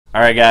All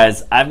right,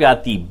 guys, I've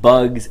got the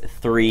Bugs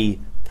 3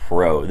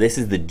 Pro. This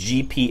is the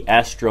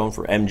GPS drone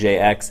for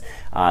MJX.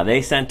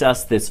 They sent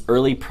us this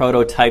early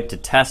prototype to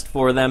test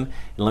for them,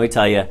 and let me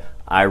tell you,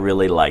 I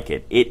really like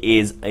it. It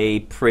is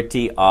a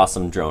pretty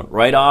awesome drone.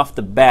 Right off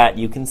the bat,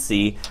 you can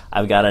see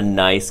I've got a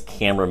nice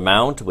camera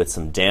mount with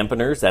some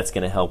dampeners. That's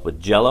going to help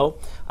with jello.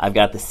 I've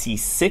got the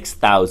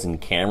C6000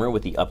 camera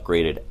with the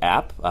upgraded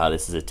app.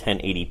 This is a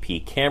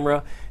 1080p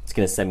camera. It's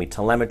going to send me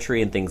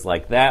telemetry and things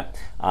like that.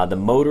 The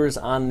motors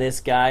on this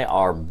guy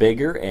are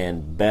bigger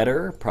and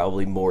better,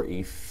 probably more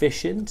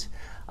efficient.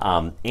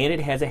 And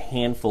it has a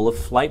handful of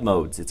flight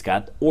modes. It's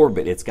got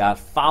orbit, it's got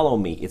follow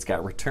me, it's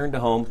got return to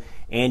home,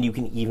 and you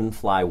can even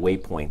fly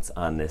waypoints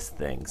on this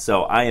thing.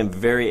 So I am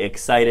very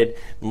excited.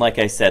 And like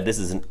I said, this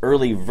is an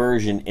early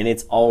version and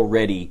it's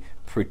already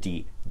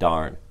pretty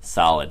darn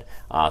solid.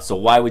 So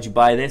why would you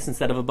buy this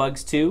instead of a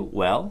Bugs 2?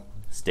 Well,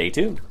 stay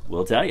tuned.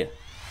 We'll tell you.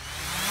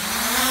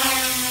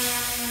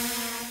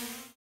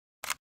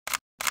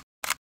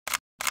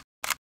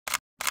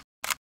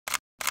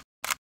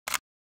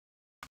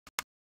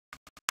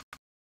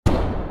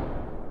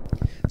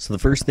 So the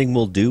first thing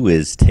we'll do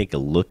is take a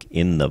look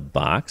in the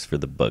box for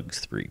the Bugs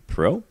 3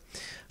 Pro.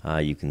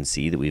 You can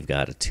see that we've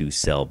got a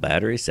 2-cell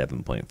battery,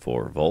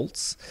 7.4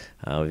 volts.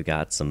 We've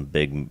got some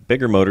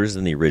bigger motors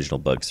than the original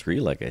Bugs 3,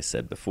 like I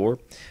said before.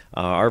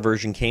 Our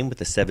version came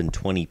with a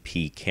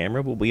 720p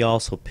camera, but we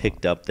also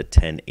picked up the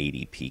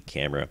 1080p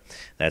camera.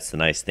 That's the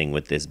nice thing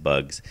with this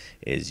Bugs,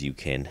 is you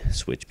can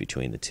switch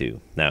between the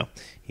two. Now,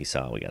 you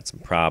saw we got some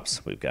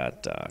props, we've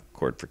got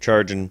cord for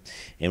charging,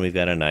 and we've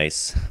got a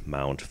nice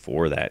mount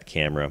for that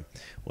camera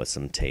with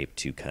some tape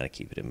to kind of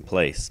keep it in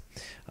place.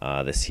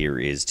 This here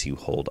is to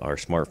hold our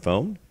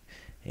smartphone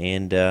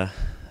and the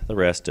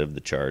rest of the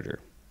charger.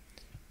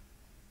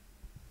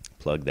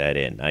 Plug that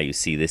in. Now you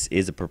see this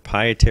is a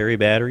proprietary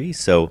battery,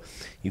 so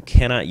you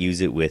cannot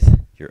use it with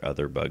your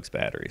other Bugs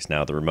batteries.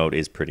 Now the remote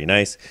is pretty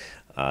nice.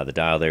 The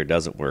dial there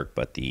doesn't work,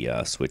 but the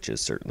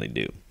switches certainly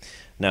do.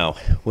 Now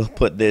we'll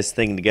put this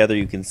thing together.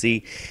 You can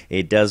see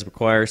it does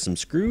require some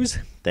screws.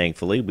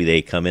 Thankfully,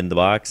 they come in the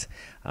box,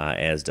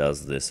 as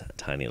does this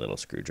tiny little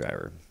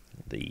screwdriver.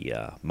 The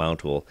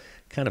mount will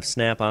kind of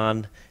snap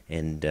on,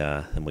 and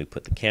then we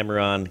put the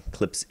camera on,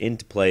 clips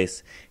into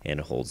place, and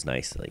it holds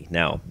nicely.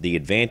 Now, the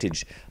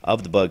advantage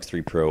of the Bugs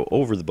 3 Pro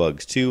over the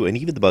Bugs 2 and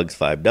even the Bugs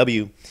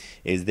 5W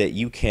is that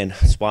you can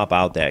swap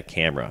out that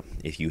camera.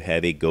 If you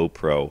have a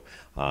GoPro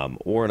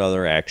or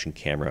another action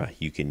camera,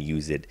 you can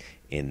use it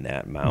in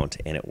that mount,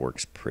 and it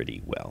works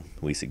pretty well.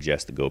 We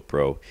suggest the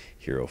GoPro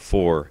Hero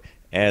 4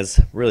 as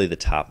really the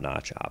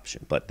top-notch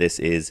option, but this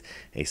is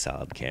a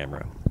solid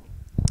camera.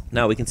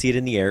 Now we can see it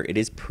in the air. It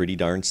is pretty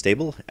darn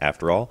stable.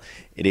 After all,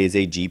 it is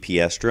a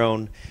GPS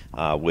drone,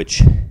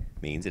 which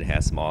means it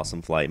has some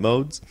awesome flight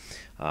modes,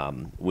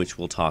 which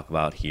we'll talk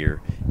about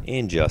here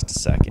in just a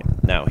second.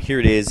 Now here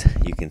it is.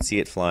 You can see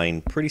it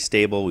flying pretty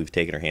stable. We've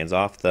taken our hands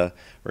off the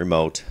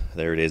remote.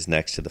 There it is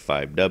next to the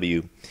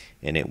 5W,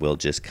 and it will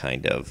just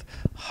kind of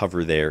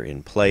hover there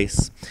in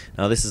place.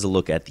 Now this is a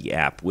look at the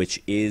app,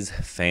 which is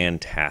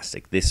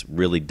fantastic. This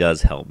really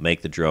does help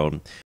make the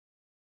drone.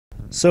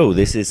 So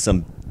this is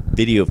some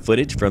video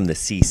footage from the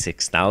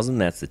C6000.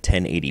 That's the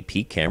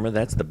 1080p camera.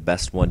 That's the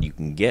best one you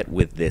can get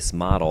with this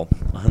model,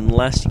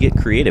 unless you get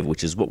creative,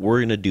 which is what we're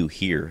going to do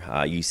here.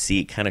 You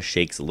see it kind of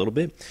shakes a little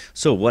bit.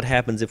 So what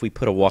happens if we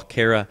put a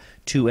Walkera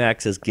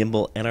 2-axis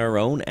gimbal and our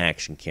own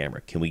action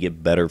camera? Can we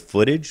get better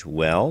footage?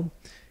 Well,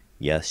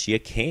 yes you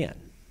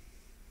can.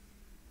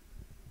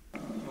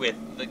 With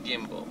the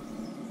gimbal.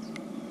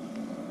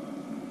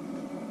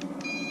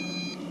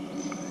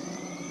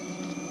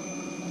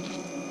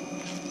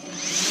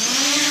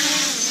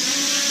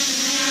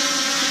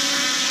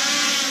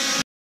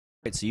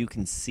 Right, so you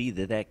can see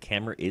that that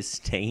camera is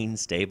staying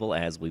stable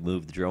as we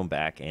move the drone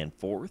back and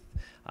forth.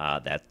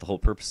 That's the whole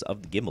purpose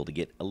of the gimbal, to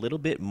get a little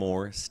bit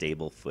more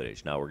stable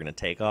footage. Now we're going to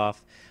take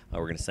off.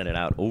 We're going to send it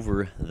out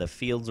over the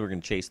fields. We're going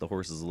to chase the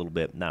horses a little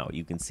bit. Now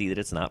you can see that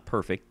it's not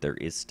perfect. There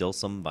is still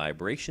some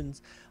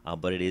vibrations,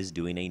 but it is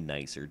doing a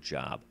nicer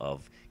job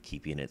of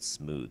keeping it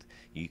smooth.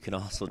 You can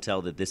also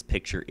tell that this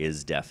picture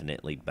is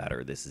definitely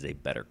better. This is a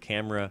better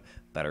camera,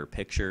 better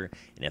picture,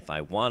 and if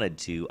I wanted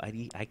to,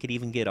 I could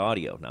even get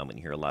audio. Now I'm going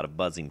to hear a lot of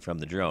buzzing from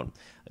the drone,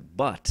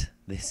 but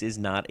this is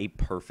not a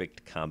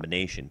perfect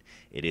combination.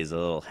 It is a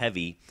little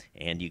heavy,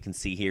 and you can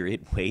see here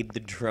it weighed the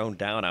drone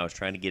down. I was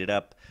trying to get it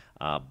up,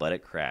 but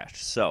it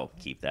crashed. So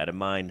keep that in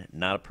mind.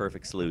 Not a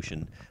perfect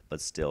solution, but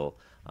still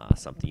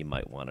something you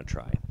might want to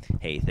try.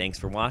 Hey, thanks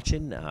for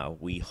watching.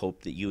 We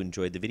hope that you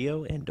enjoyed the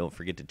video, and don't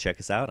forget to check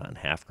us out on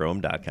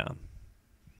halfchrome.com.